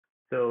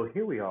So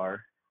here we are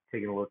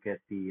taking a look at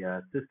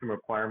the system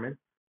requirements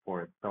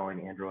for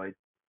installing Android.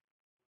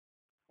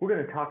 We're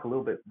going to talk a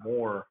little bit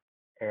more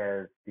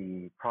as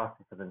the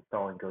process of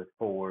installing goes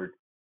forward,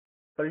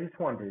 but I just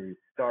wanted to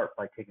start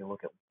by taking a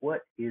look at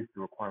what is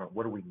the requirement,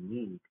 what do we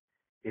need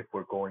if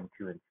we're going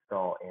to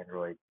install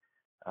Android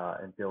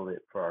and build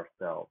it for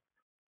ourselves.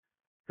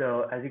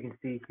 So as you can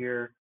see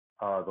here,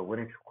 the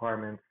Linux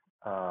requirements,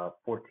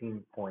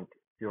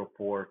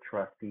 14.04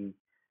 trustee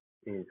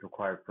is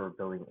required for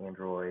building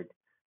Android.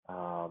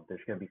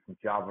 There's going to be some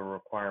Java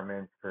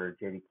requirements for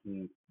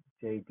JDK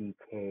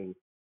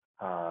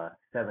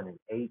 7 and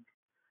 8,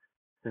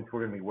 since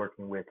we're going to be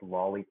working with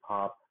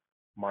Lollipop,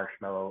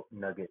 Marshmallow,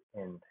 Nugget,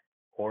 and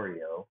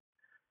Oreo.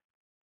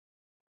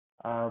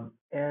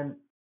 And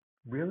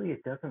really,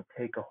 it doesn't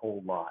take a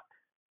whole lot.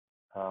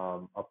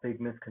 A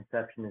big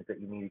misconception is that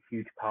you need a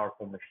huge,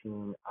 powerful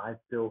machine. I've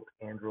built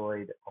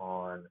Android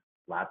on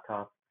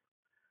laptops.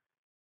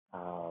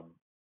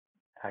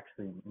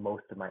 Actually,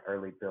 most of my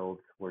early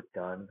builds were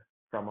done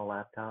from a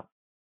laptop,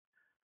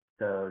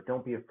 so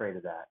don't be afraid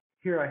of that.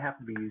 Here I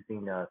happen to be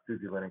using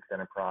SUSE Linux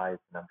Enterprise,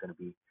 and I'm going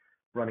to be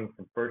running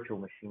some virtual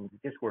machines.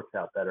 It just works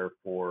out better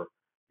for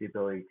the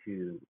ability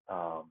to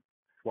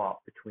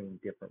swap between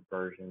different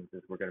versions,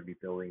 as we're going to be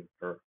building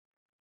for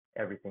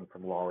everything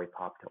from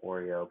Lollipop to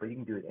Oreo, but you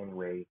can do it any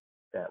way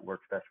that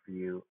works best for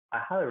you. I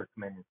highly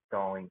recommend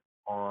installing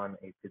on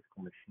a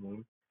physical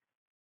machine.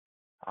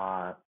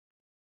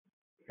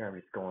 Here I'm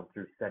just going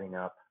through setting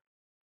up.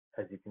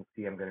 As you can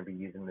see, I'm going to be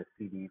using the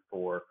CD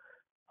for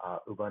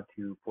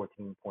Ubuntu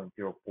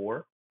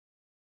 14.04.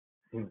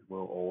 Seems a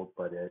little old,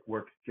 but it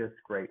works just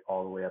great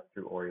all the way up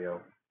through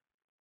Oreo.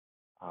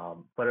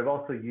 But I've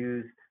also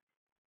used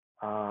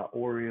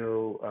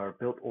Oreo, or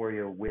built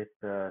Oreo with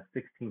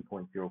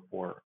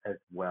 16.04 as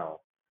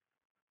well.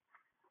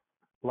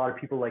 A lot of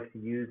people like to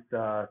use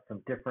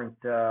some different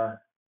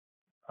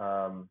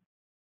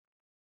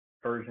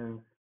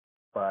versions,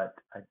 but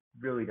I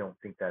really don't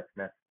think that's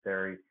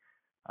necessary.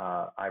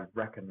 I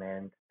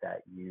recommend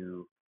that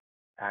you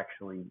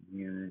actually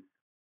use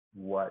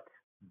what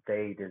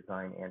they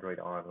design Android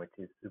on, which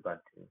is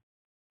Ubuntu.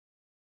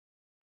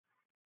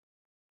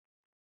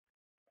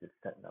 Just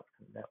setting up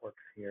some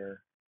networks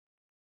here.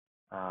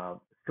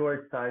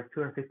 Storage size,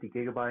 250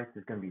 gigabytes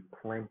is going to be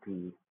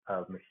plenty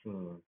of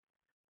machine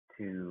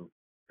to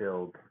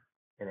build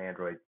an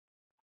Android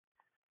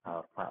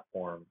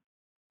platform.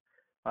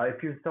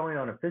 If you're installing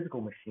on a physical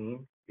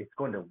machine, it's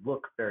going to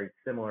look very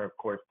similar, of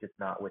course, just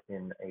not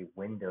within a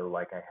window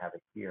like I have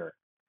it here.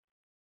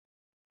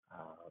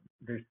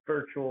 There's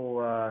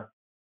virtual,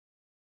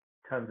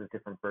 tons of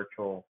different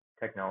virtual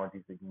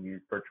technologies that you can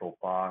use.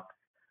 VirtualBox.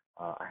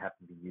 I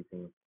happen to be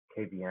using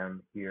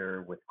KVM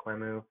here with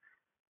Clemu.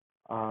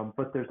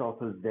 But there's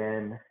also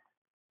Zen,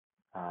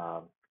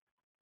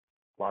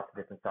 lots of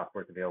different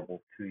softwares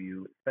available to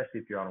you,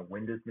 especially if you're on a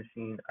Windows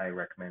machine. I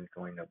recommend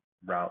going the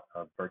route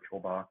of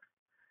VirtualBox.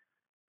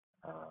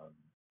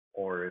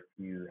 Or if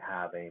you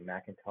have a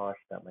Macintosh,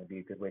 that might be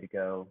a good way to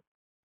go,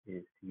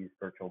 is to use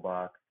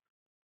VirtualBox.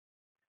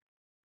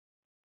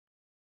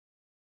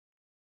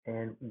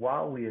 And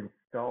while we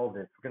install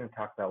this, we're going to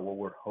talk about what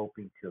we're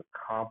hoping to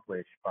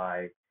accomplish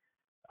by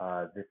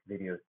this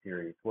video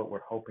series, what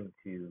we're hoping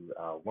to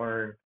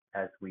learn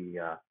as we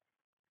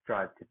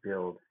strive to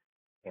build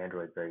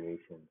Android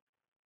variations.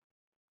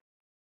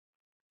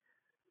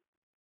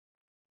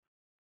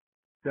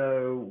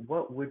 So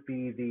what would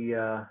be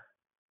the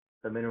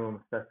minimum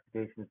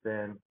specifications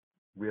then?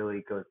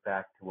 Really goes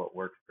back to what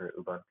works for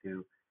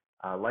Ubuntu.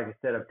 Like I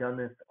said, I've done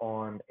this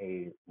on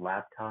a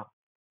laptop.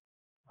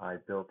 I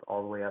built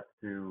all the way up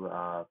through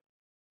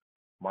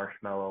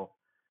Marshmallow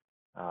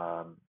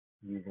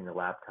using a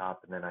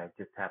laptop, and then I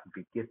just happened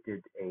to be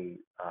gifted a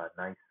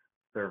nice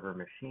server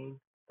machine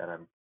that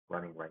I'm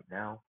running right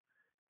now.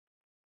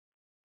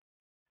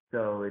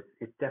 So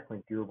it's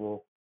definitely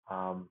doable.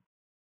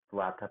 The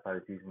laptop I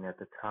was using at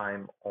the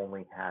time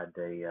only had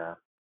a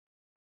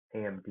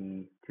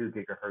AMD 2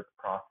 gigahertz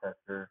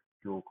processor,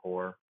 dual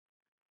core,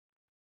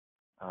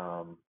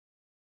 and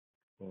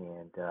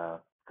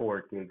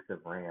 4 gigs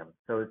of RAM.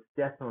 So it's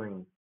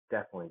definitely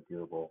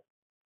doable.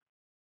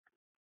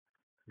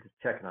 I'm just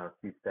checking on a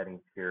few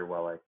settings here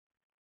while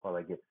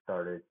I get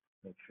started,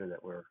 make sure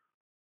that we're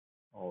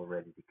all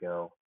ready to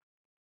go.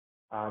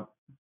 A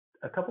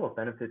couple of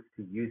benefits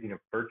to using a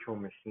virtual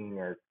machine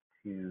as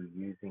to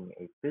using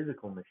a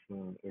physical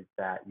machine is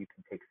that you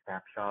can take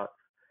snapshots.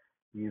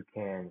 You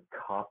can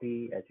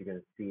copy, as you're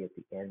going to see at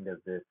the end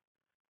of this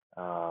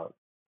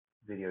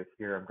video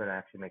here. I'm going to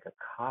actually make a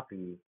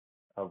copy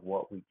of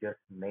what we just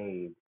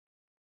made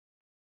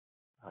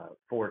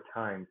 4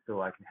 times,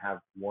 so I can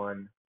have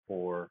one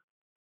for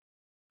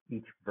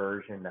each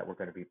version that we're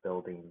going to be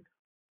building.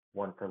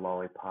 One for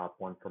Lollipop,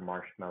 one for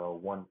Marshmallow,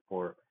 one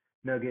for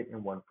Nugget,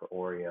 and one for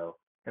Oreo.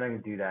 And I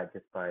can do that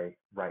just by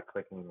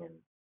right-clicking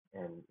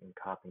and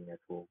copying, as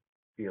we'll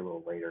see a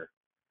little later.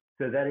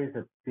 So that is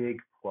a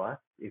big plus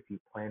if you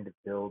plan to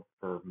build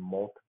for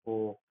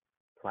multiple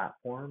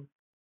platforms.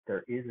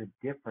 There is a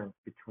difference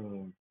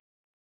between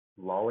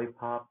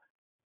Lollipop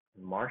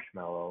and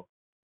Marshmallow,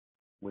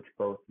 which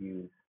both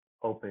use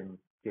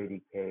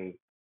OpenJDK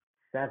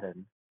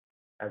 7,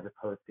 as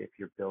opposed to if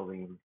you're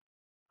building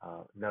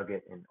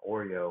Nugget and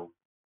Oreo,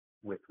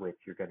 with which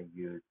you're going to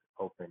use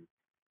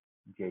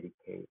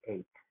OpenJDK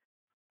 8.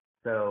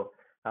 So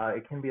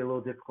it can be a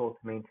little difficult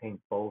to maintain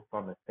both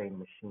on the same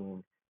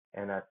machine,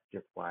 and that's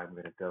just why I'm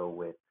going to go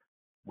with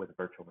a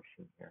virtual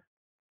machine here.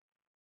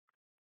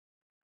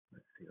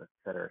 Let's see, let's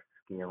set our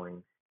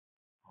scaling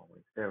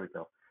always. There we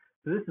go.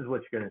 So this is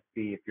what you're going to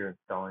see if you're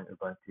installing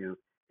Ubuntu.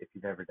 If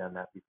you've never done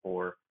that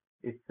before,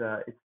 it's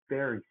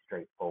very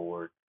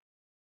straightforward.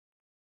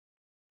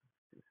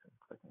 Let's do some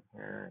clicking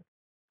here.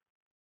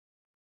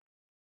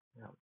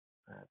 Yep,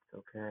 that's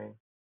okay.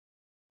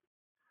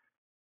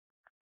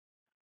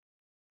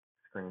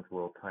 Screen's a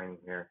little tiny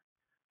here.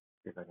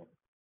 See if I can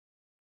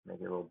make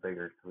it a little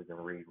bigger so we can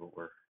read what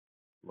we're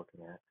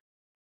looking at.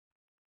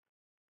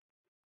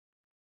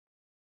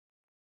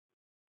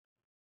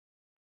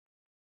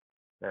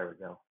 There we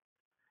go.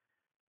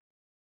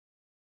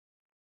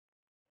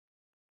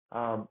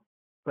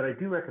 But I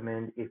do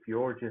recommend, if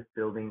you're just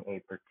building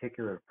a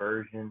particular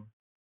version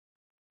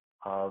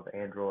of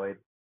Android,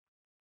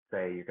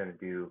 say you're going to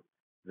do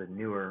the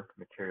newer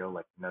material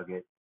like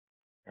Nugget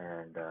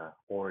and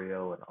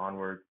Oreo and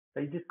onward,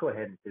 that you just go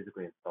ahead and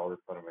physically install this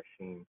on a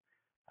machine.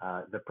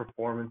 The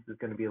performance is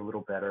going to be a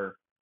little better,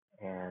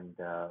 and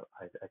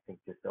I think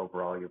just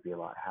overall you'll be a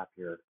lot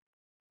happier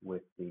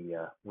with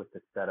the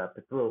setup.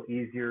 It's a little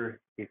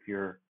easier if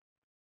you're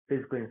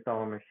physically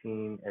installing a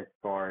machine, as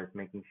far as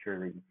making sure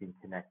that you can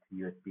connect to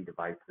USB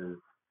devices.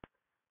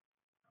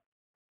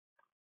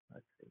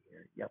 Let's see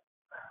here. Yep.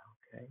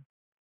 Okay.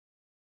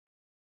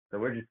 So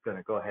we're just going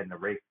to go ahead and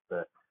erase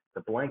the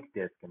blank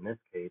disk in this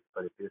case,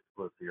 but if this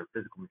was your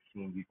physical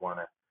machine, you'd want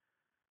to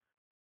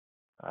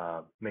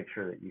make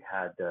sure that you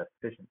had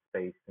sufficient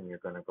space, and you're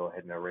going to go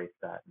ahead and erase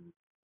that and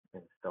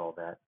install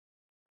that.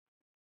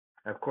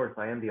 And of course,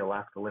 I am the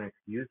Alaska Linux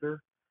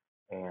user,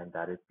 and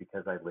that is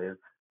because I live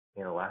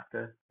in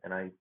Alaska and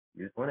I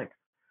use Linux.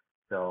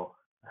 So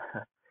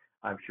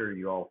I'm sure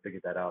you all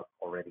figured that out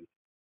already.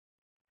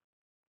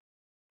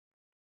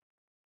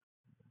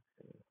 Let's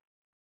see.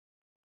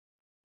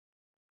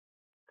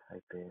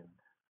 Type in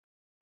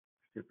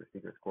super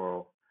secret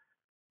squirrel,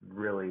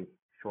 really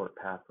short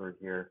password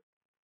here.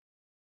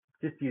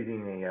 Just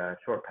using a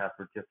short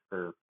password just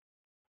for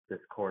this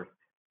course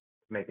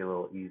to make it a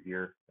little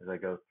easier as I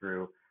go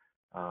through.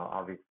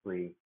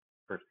 Obviously,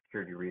 for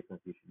security reasons,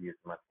 you should use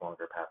a much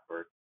longer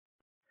password.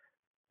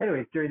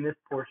 Anyways, during this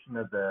portion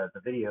of the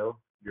video,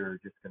 you're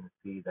just going to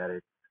see that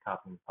it's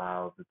copying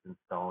files, it's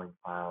installing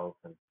files,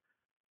 and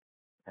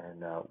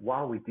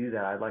while we do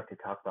that, I'd like to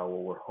talk about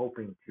what we're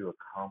hoping to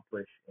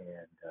accomplish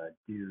and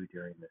do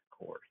during this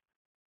course.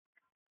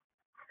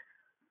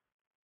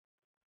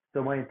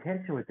 So my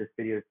intention with this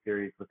video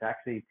series was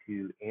actually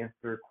to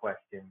answer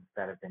questions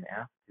that have been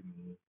asked to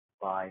me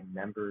by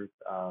members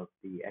of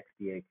the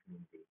XDA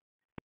community.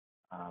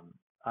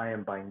 I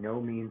am by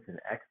no means an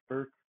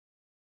expert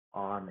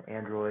on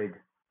Android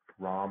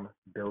ROM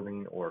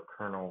building or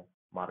kernel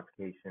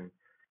modification.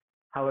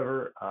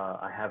 However,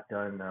 I have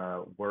done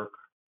work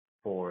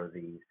for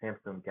the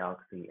Samsung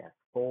Galaxy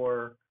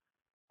S4.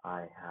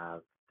 I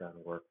have done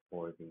work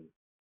for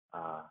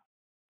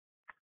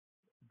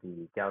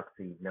the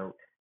Galaxy Note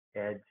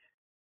Edge,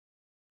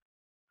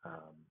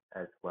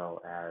 as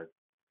well as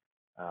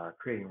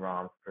creating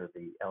ROMs for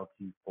the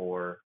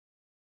LG4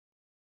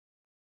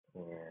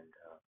 and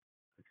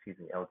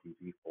LG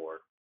G4,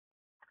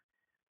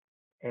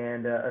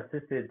 and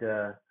assisted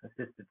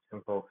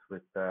some folks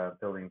with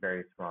building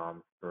various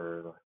ROMs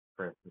for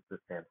instance, the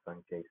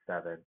Samsung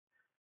J7,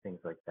 things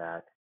like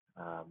that.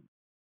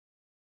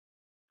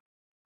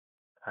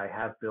 I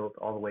have built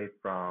all the way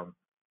from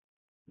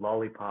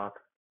Lollipop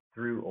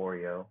through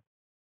Oreo,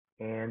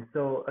 and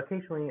so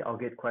occasionally I'll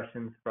get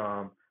questions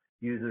from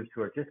users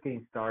who are just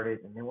getting started,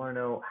 and they want to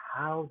know,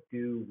 how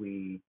do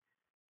we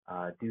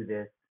do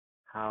this?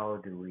 How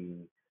do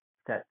we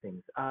set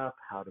things up?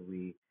 How do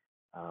we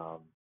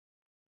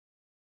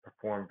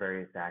perform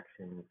various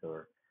actions,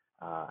 or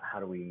how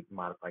do we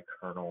modify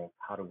kernels?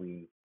 How do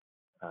we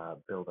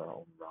build our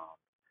own ROM?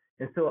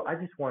 And so I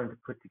just wanted to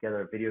put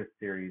together a video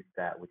series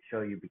that would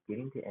show you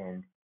beginning to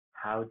end,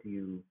 how do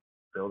you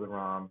build a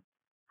ROM,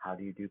 how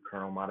do you do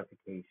kernel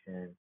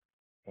modification,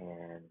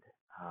 and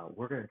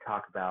we're going to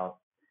talk about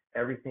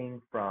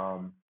everything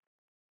from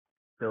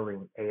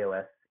building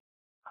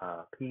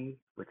AOSP,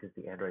 which is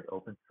the Android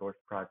open source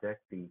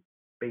project,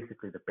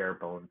 basically the bare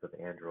bones of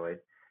Android,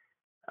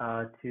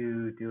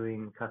 to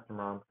doing custom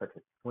ROMs such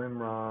as Slim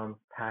ROMs,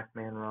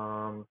 Pac-Man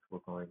ROMs. We're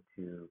going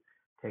to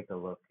take a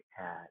look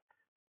at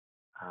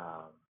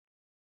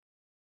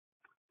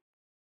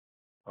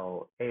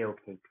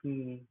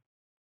AOKP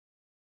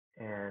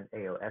and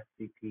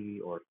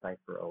AOSCP, or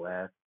Cypher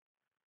OS.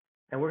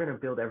 And we're going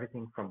to build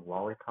everything from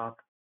Lollipop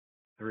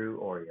through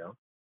Oreo.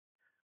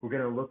 We're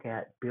going to look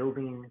at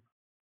building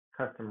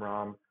custom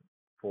ROMs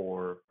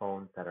for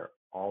phones that are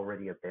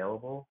already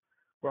available.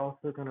 We're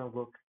also going to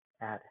look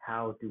at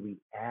how do we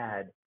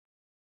add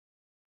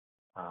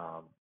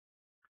um,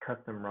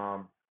 custom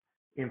ROM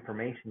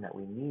information that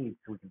we need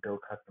so we can build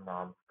custom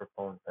ROMs for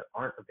phones that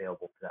aren't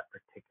available to that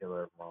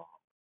particular ROM.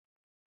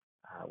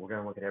 We're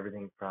going to look at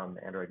everything from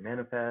the Android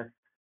manifest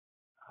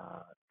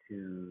uh,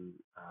 to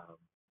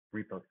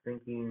repo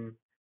syncing.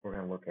 We're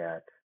going to look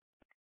at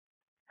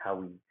how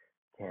we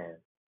can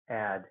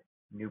add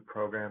new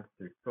programs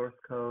through source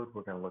code.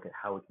 We're going to look at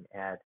how we can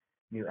add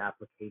new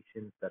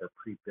applications that are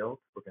pre-built.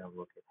 We're going to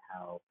look at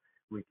how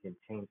we can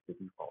change the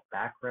default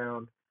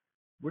background.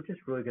 We're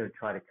just really going to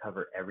try to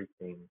cover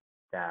everything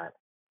that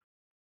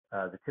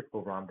the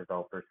typical ROM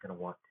developer is going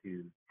to want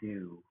to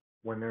do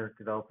when they're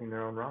developing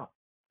their own ROM.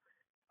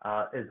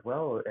 As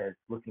well as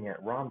looking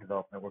at ROM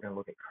development, we're going to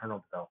look at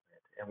kernel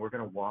development, and we're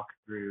going to walk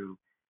through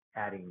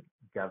adding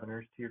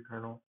governors to your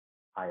kernel,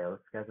 I/O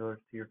schedulers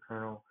to your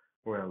kernel.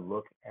 We're going to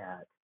look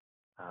at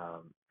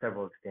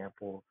several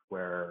examples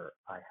where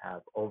I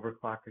have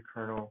overclocked a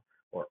kernel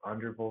or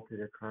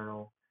undervolted a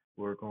kernel.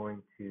 We're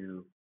going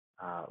to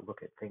look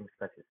at things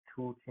such as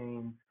tool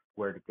chains,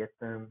 where to get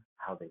them,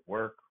 how they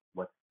work,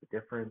 what's the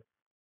difference.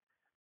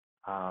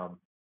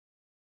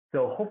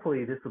 So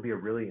hopefully this will be a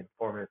really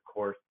informative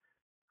course.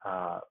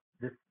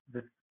 This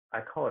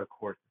I call it a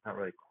course. It's not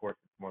really a course.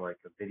 It's more like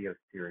a video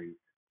series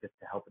just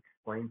to help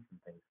explain some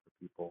things for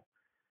people.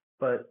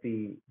 But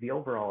the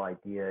overall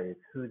idea is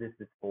who this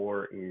is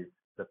for is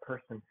the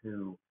person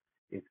who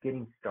is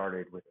getting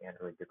started with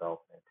Android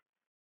development.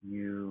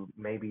 You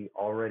maybe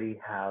already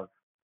have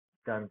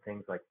done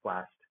things like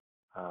flashed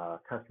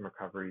custom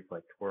recoveries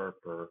like twerp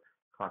or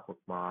Clockwork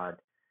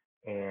Mod,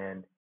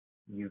 and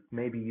you've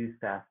maybe used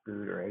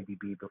fastboot or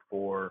ADB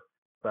before,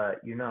 but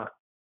you're not,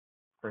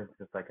 for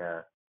instance, like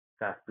a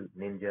fastboot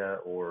ninja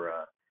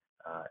or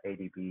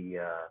ADB,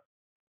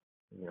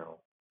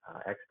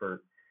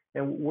 expert.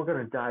 And we're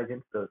going to dive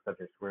into those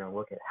subjects. We're going to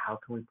look at how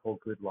can we pull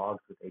good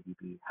logs with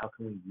ADB, how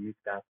can we use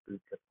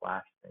fastboot to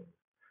flash things.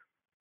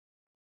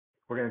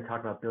 We're going to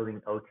talk about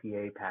building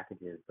OTA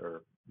packages,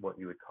 or what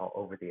you would call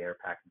over-the-air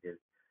packages,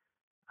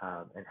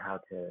 and how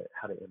to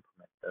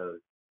implement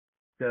those.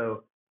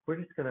 So we're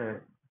just going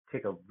to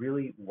take a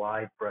really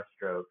wide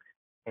brushstroke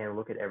and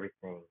look at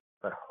everything.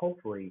 But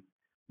hopefully,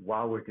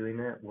 while we're doing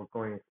that, we're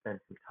going to spend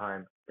some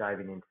time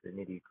diving into the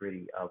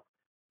nitty-gritty of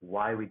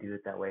why we do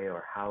it that way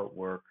or how it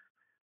works,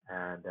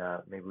 and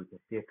maybe we can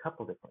see a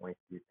couple different ways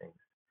to do things.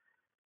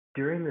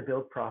 During the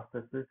build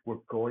processes,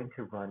 we're going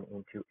to run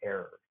into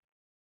errors.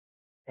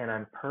 And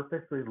I'm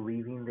purposely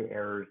leaving the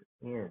errors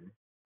in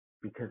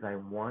because I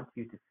want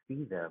you to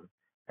see them,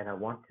 and I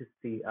want to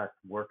see us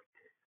work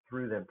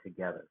through them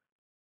together.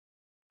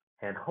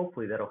 And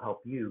hopefully that'll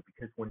help you,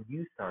 because when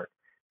you start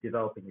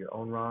developing your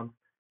own ROMs,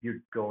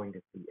 you're going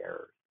to see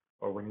errors.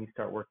 Or when you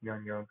start working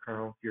on your own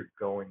kernels, you're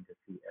going to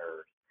see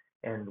errors.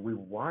 And we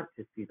want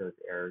to see those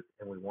errors,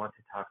 and we want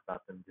to talk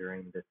about them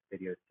during this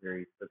video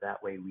series, so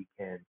that way we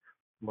can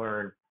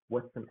learn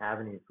what some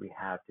avenues we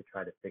have to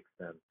try to fix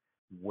them.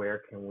 Where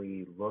can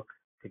we look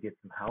to get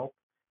some help,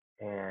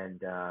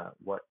 and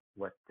what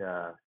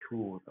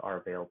tools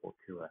are available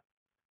to us.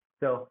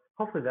 So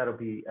hopefully that'll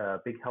be a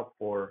big help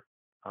for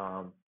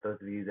those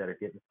of you that are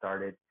getting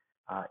started.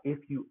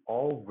 If you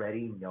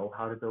already know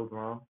how to build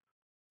ROM,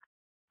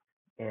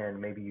 and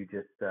maybe you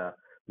just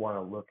want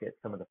to look at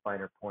some of the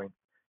finer points,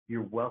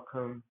 you're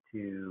welcome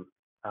to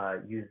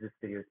use this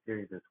video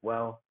series as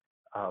well.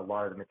 A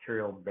lot of the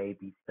material may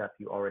be stuff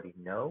you already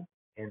know,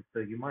 and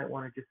so you might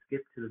want to just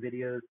skip to the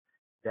videos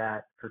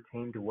that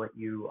pertain to what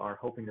you are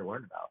hoping to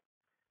learn about.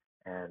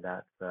 And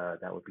that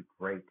would be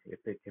great. If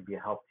it can be a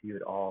help to you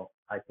at all,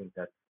 I think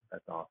that's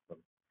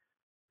awesome.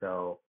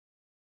 So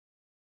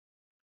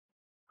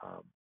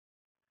let's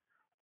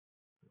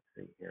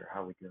see here,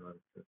 how we doing on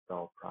this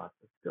install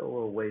process. Still a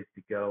little ways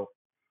to go,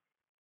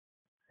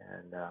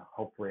 and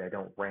hopefully I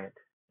don't rant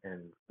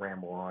and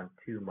ramble on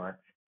too much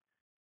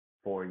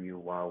for you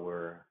while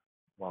we're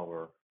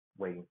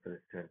waiting for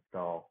this to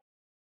install.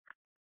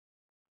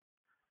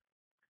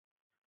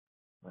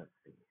 Let's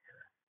see here.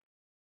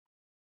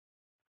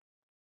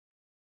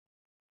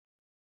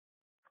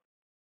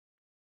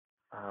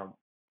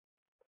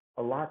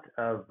 A lot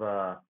of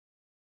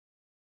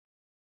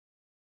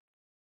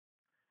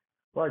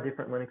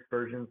different Linux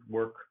versions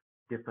work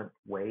different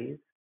ways.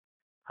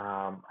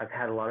 I've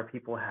had a lot of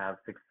people have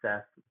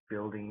success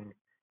building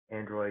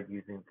Android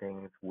using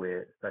things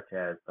such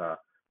as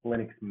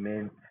Linux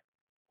Mint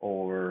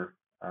or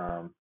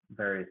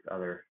various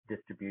other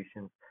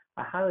distributions.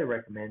 I highly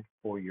recommend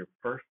for your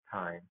first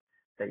time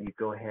that you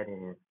go ahead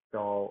and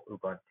install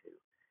Ubuntu.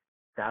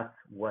 That's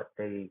what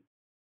they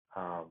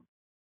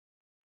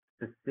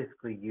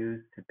specifically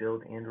use to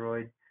build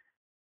Android,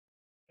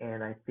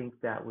 and I think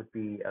that would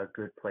be a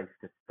good place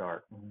to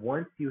start.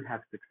 Once you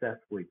have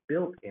successfully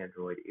built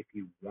Android, if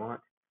you want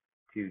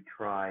to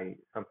try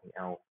something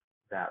else,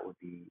 that would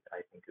be,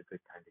 I think, a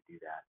good time to do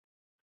that.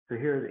 So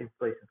here the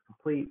installation is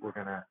complete. We're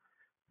going to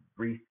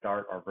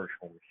restart our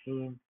virtual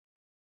machine.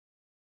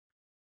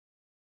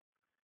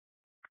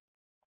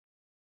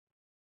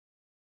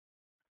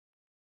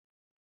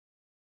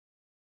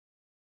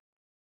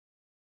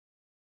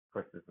 Of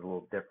course, this is a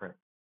little different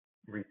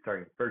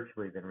restarting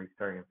virtually than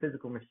restarting a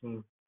physical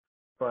machine,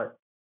 but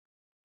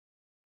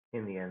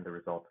in the end, the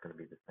result's going to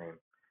be the same.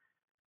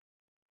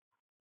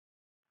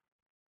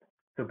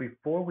 So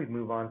before we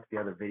move on to the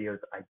other videos,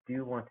 I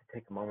do want to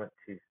take a moment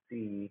to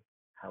see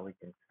how we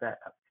can set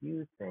a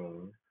few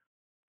things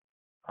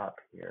up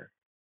here.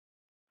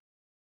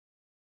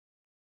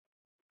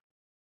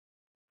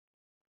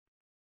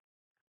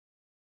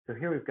 So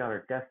here we've got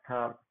our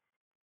desktop.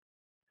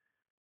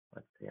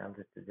 Let's see, I'm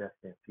just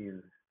adjusting a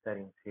few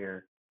settings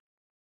here.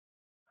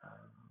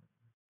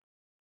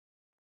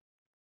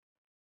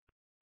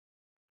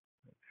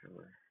 Make sure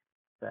we're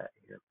set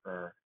here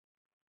for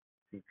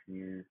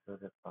CPUs,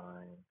 those are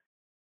fine.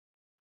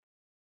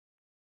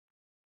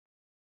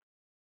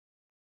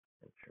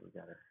 Make sure we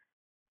got our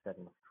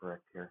settings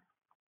correct here.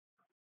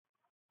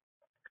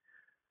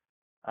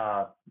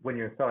 When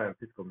you're installing a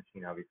physical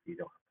machine, obviously you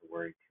don't have to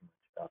worry too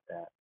much about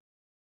that.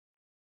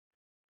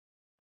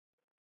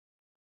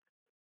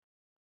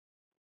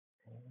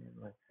 And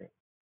let's see.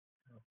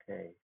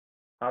 Okay.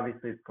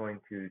 Obviously, it's going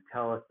to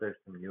tell us there's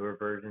some newer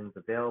versions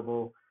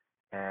available,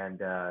 and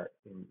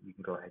you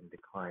can go ahead and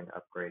decline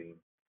upgrading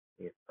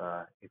if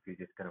you're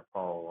just going to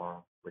follow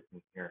along with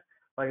me here.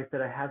 Like I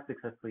said, I have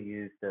successfully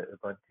used the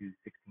Ubuntu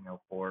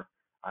 16.04.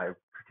 I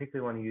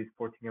particularly want to use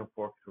 14.04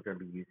 because we're going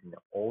to be using the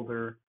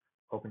older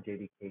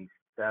OpenJDK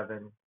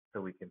 7,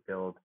 so we can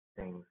build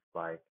things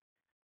like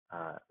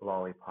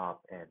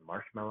Lollipop and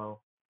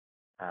Marshmallow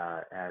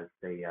as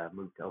they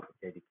move to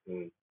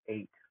OpenJDK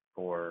 8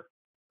 for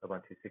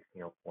Ubuntu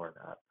 16.04 and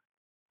up.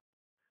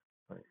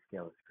 Let me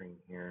scale the screen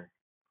here.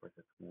 Of course,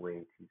 it's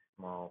way too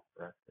small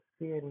for us to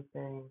see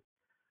anything.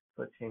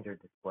 So let's change our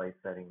display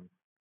settings.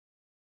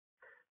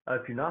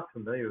 If you're not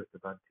familiar with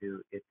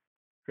Ubuntu, it's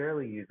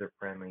fairly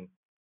user-friendly,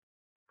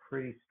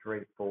 pretty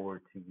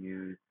straightforward to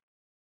use.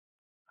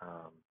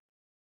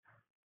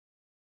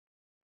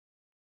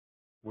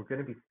 We're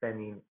going to be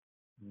spending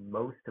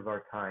most of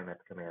our time at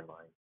the command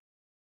line.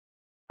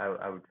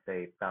 I would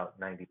say about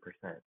 90%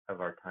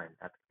 of our time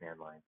at the command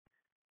line.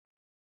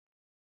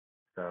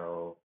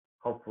 So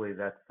hopefully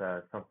that's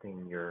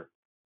something you're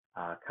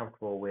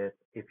comfortable with.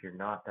 If you're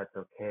not, that's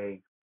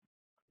okay.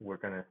 We're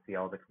going to see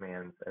all the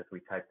commands as we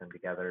type them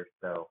together,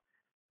 so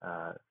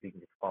you can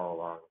just follow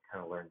along and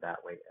kind of learn that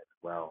way as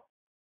well.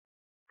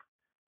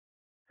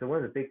 So one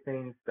of the big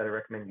things that I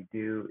recommend you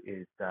do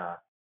is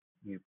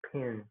you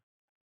pin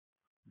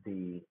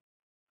the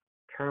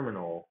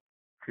terminal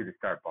to the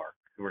start bar.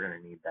 So we're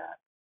going to need that.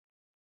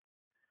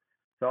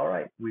 So all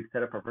right, we've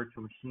set up our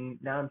virtual machine.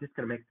 Now I'm just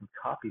going to make some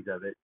copies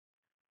of it.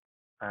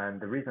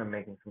 And the reason I'm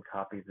making some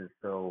copies is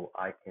so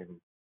I can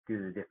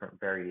do the different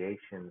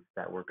variations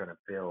that we're going to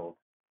build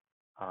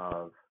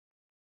of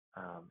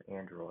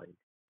Android.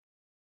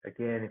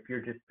 Again, if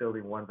you're just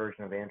building one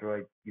version of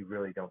Android, you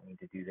really don't need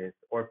to do this.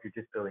 Or if you're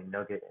just building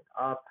Nugget and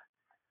up,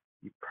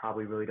 you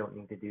probably really don't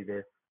need to do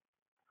this.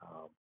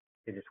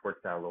 It just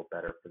works out a little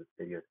better for this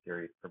video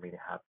series for me to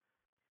have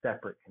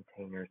separate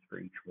containers for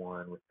each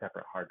one with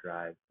separate hard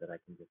drives that I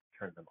can just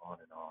turn them on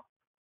and off.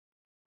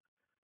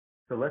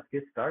 So let's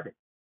get started.